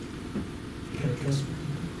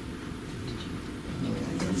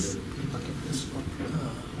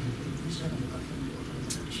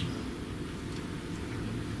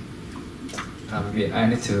 I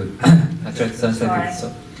need to translate it. So,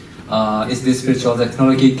 is this virtual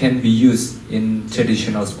technology can be used in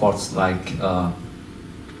traditional sports like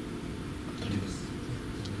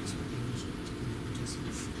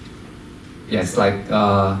yes, like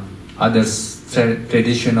other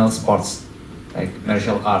traditional sports like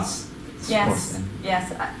martial arts sports?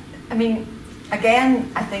 Yes. I mean, again,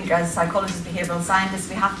 I think as psychologists, behavioural scientists,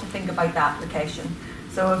 we have to think about the application.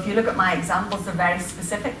 So if you look at my examples, they're very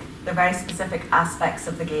specific. They're very specific aspects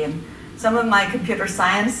of the game. Some of my computer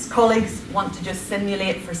science colleagues want to just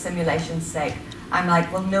simulate for simulation's sake. I'm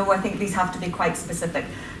like, well, no, I think these have to be quite specific.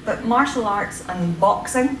 But martial arts and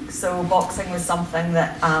boxing, so boxing was something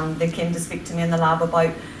that they came to speak to me in the lab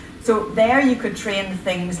about. So there you could train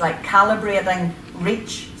things like calibrating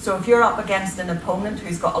reach. So if you're up against an opponent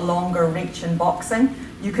who's got a longer reach in boxing,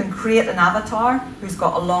 you can create an avatar who's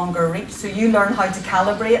got a longer reach. So you learn how to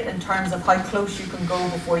calibrate in terms of how close you can go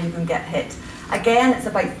before you can get hit. Again, it's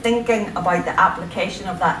about thinking about the application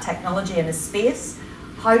of that technology in a space.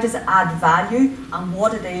 How does it add value and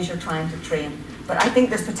what it is you're trying to train. But I think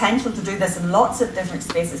there's potential to do this in lots of different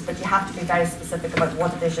spaces, but you have to be very specific about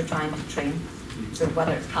what it is you're trying to train. So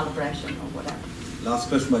whether it's calibration or whatever. Last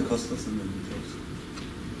question by Costas and then we close.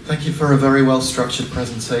 Thank you for a very well-structured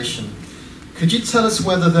presentation. Could you tell us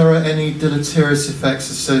whether there are any deleterious effects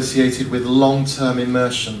associated with long-term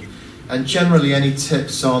immersion, and generally any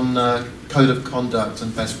tips on code of conduct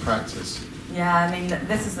and best practice? Yeah, I mean,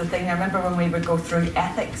 this is the thing. I remember when we would go through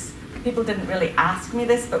ethics, people didn't really ask me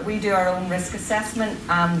this, but we do our own risk assessment.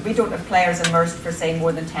 We don't have players immersed for, say,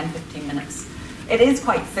 more than 10-15 minutes. It is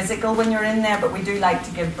quite physical when you're in there, but we do like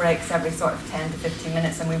to give breaks every sort of 10 to 15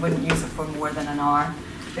 minutes, and we wouldn't use it for more than an hour.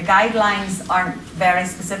 The guidelines aren't very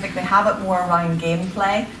specific. They have it more around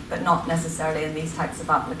gameplay, but not necessarily in these types of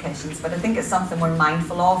applications. But I think it's something we're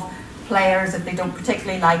mindful of. players, if they don't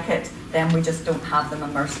particularly like it, then we just don't have them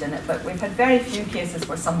immersed in it. But we've had very few cases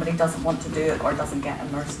where somebody doesn't want to do it or doesn't get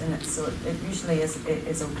immersed in it, so it usually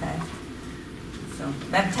is okay. So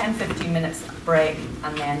maybe 10-15 minutes break,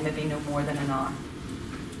 and then maybe no more than an hour.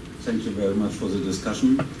 Thank you very much for the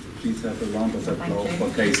discussion. Please have a round of applause for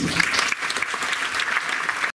Cathy.